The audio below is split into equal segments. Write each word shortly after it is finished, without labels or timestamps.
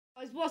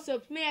Guys, what's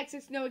up? It's me,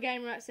 xXJohn, no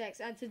gamer XX,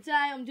 and today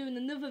I'm doing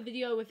another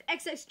video with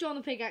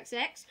xXJohn the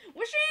pigXx,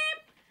 what's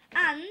up?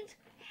 And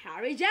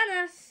Harry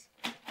Janos.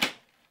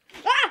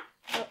 Ah!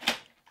 Oh,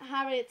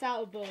 Harry, it's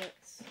out of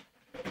bullets.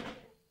 Dang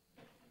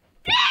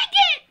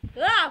it!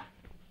 Ah!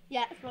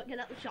 Yeah, let's not get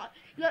out the shot.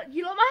 Look,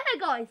 you like my hair,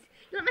 guys?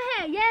 You like my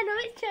hair? Yeah, no,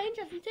 it's changed,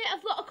 hasn't it?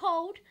 I've got a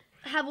cold.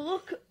 Have a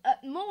look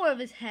at more of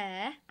his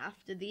hair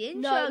after the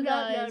intro,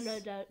 guys. No,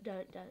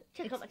 don't.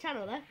 Check out my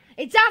channel, though.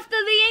 It's after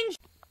the intro.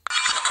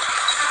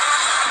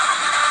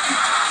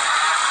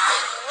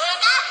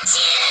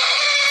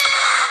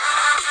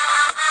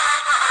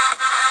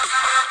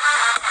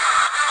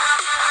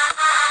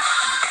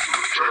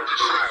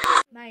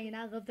 Man,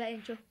 I love that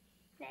intro.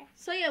 Yeah.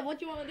 So yeah, what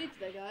do you want to do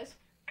today, guys?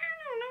 I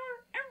don't know.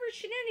 Every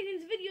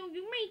Shenanigans video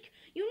you make,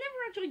 you never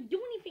actually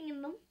do anything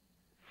in them.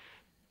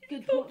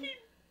 Good point.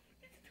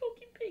 It's a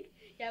talking pig.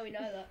 Yeah, we know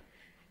that.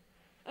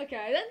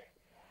 Okay then.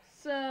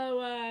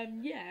 So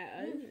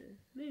yeah.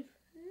 Move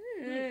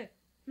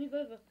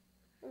over.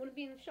 I want to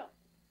be in the shot.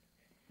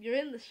 You're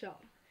in the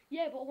shot.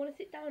 Yeah, but I want to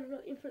sit down and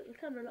look in front of the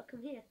camera, not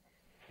come here.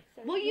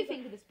 So What do you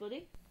think of this,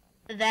 buddy?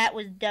 That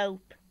was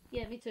dope.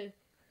 Yeah, me too.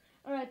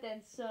 All right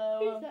then. So.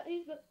 Who's that?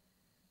 Who's that?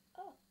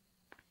 Oh.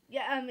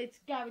 Yeah, it's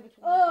Gary the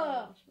Twin.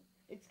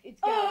 It's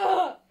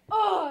Gary.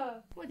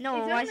 What, No,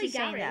 it's why is only he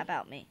saying Gary. that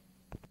about me?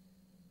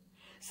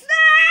 Snap!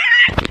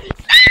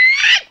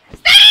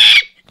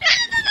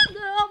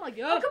 Oh my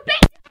god! I can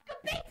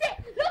beat it!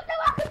 Look, no,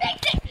 I can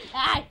beat it!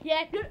 Ah,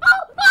 yeah.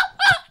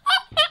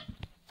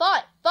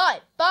 Fight!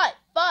 Fight!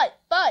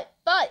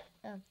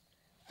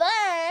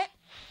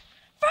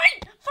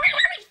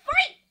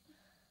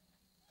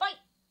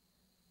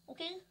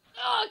 Okay.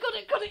 Oh, I got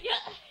it,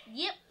 yeah.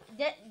 Yep,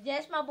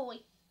 that's my boy.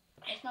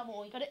 That's my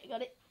boy. Got it.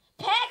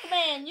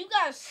 Pac-Man, you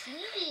gotta see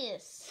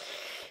this.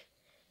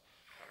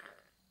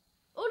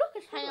 Oh, look,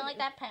 it's How you hanging like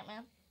that,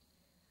 Pac-Man?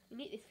 You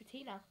need this for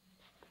tea now.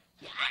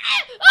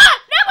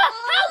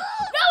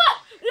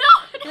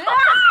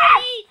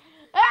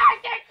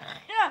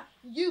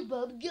 You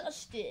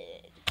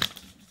bub-gusted.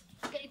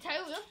 Get your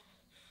tail, yeah?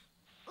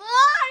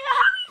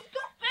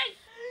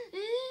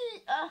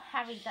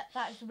 Harry,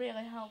 that is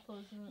really helpful,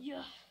 isn't it?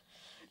 Yeah.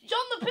 John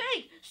the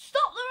Pig,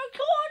 stop the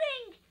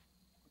recording!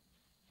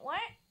 What?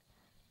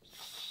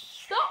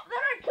 Stop the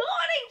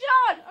recording,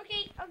 John!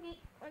 Okay.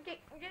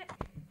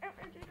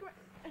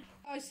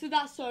 Oh, so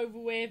that's over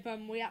with,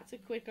 and we had to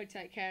quickly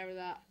take care of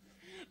that.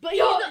 But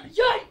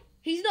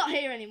he's not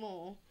here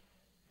anymore.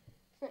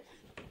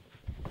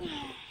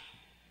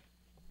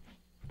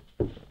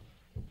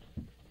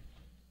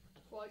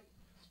 Like,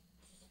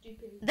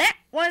 stupid That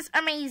was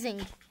amazing.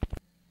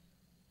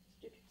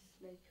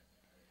 snake.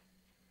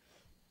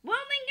 Well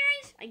then,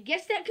 guys, I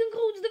guess that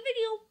concludes the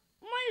video.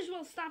 Might as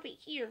well stop it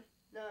here.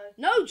 No.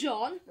 No,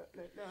 John.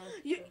 No.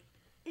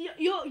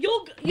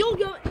 You'll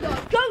go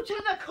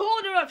to the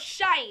corner of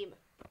shame.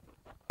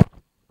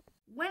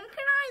 When can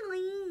I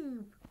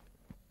leave?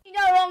 You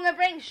no longer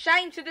bring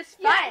shame to this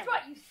Yeah, family. that's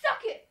right, you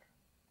suck it!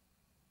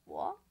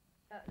 What?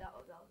 That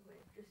was weird.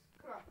 Just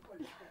come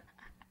on.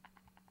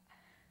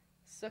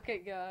 Suck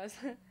it, guys.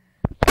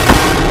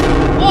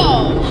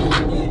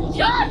 Whoa!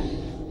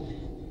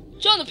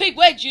 John the Pig,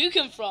 where'd you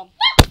come from?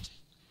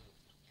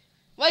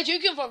 Where'd you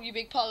come from, you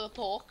big pile of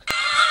pork? Oh,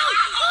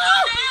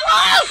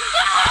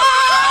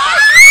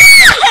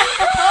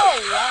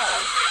 wow.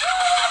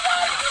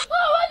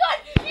 Oh my god!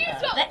 You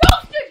got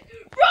roasted!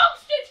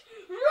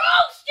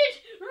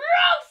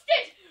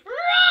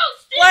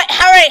 Wait,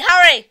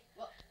 Harry!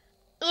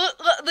 Look,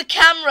 the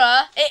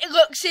camera. It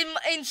looks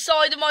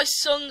inside of my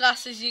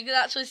sunglasses. You can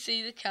actually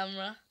see the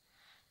camera.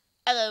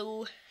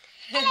 Hello.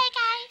 Hello,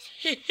 guys.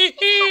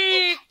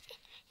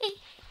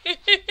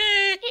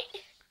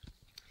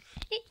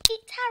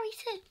 It's Harry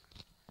too.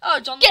 Oh,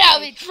 John. Get out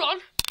of it, Tron!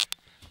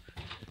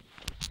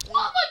 Oh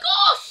my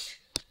gosh!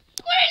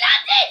 Where it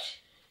landed!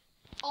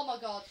 Oh my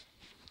god.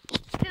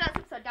 Yeah, that's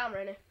upside down,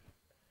 really.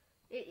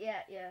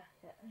 Yeah.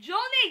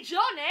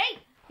 Johnny!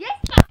 Yes,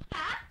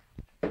 Papa!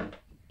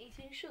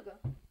 Eating sugar.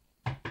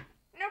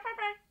 No,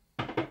 Papa.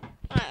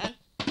 Alright then.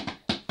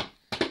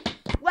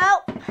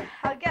 Well,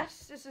 I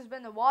guess this has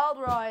been a wild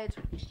ride.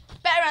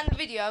 Better end the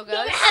video, No,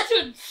 guys. it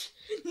hasn't!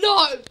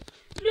 No!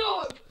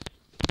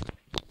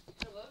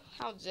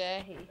 How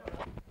dare he?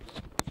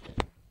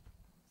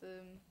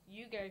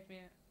 You gave me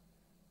it.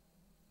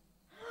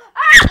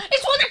 Ah!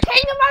 It's one of the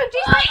king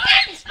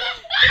emojis!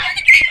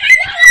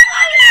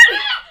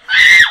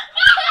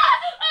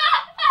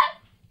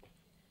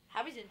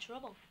 Harry's in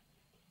trouble.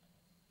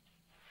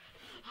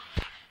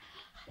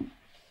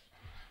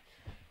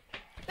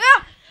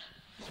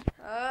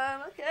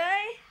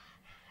 Okay.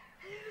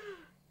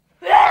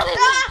 The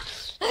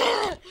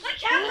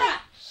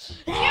camera!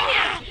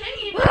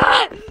 Harry,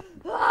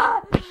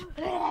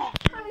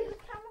 the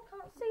camera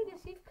can't see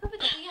this. You've covered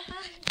it with your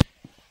hand.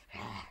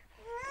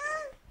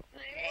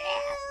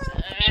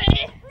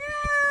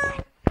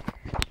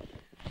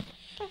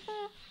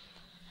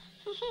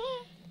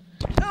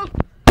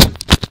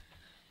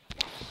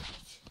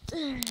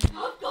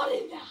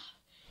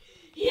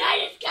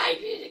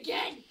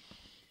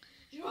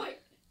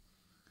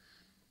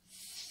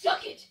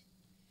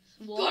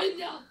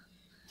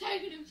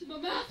 my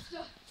master.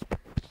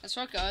 That's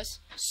right, guys.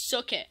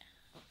 Suck it.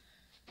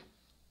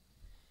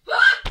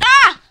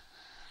 Ah!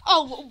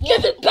 Oh, what,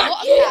 Give it back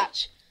what a here.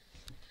 catch.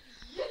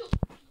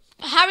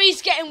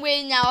 Harry's getting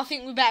weird now. I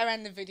think we better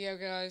end the video,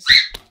 guys.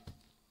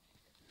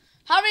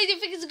 Harry, do you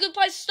think it's a good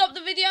place to stop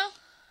the video?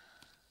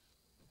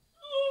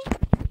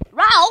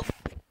 Ralph?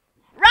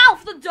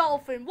 Ralph the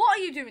dolphin, what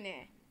are you doing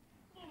here?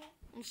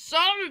 I'm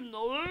sorry,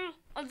 Noah.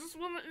 I just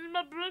want to eat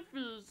my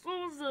breakfast.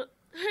 What was it?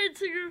 Hey,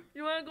 Tigger,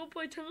 you want to go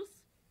play tennis?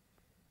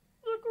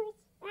 Circles.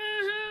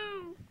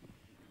 Woohoo!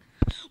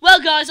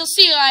 Well, guys, I'll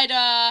see you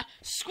later.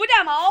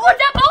 Squidamo!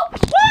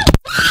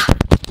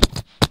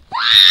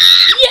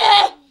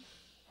 Yeah!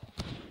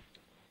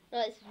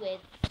 No, it's weird.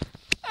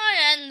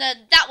 Oh, and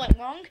that went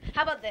wrong.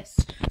 How about this?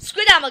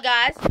 Squidamo,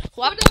 guys.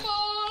 What?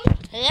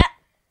 Yeah.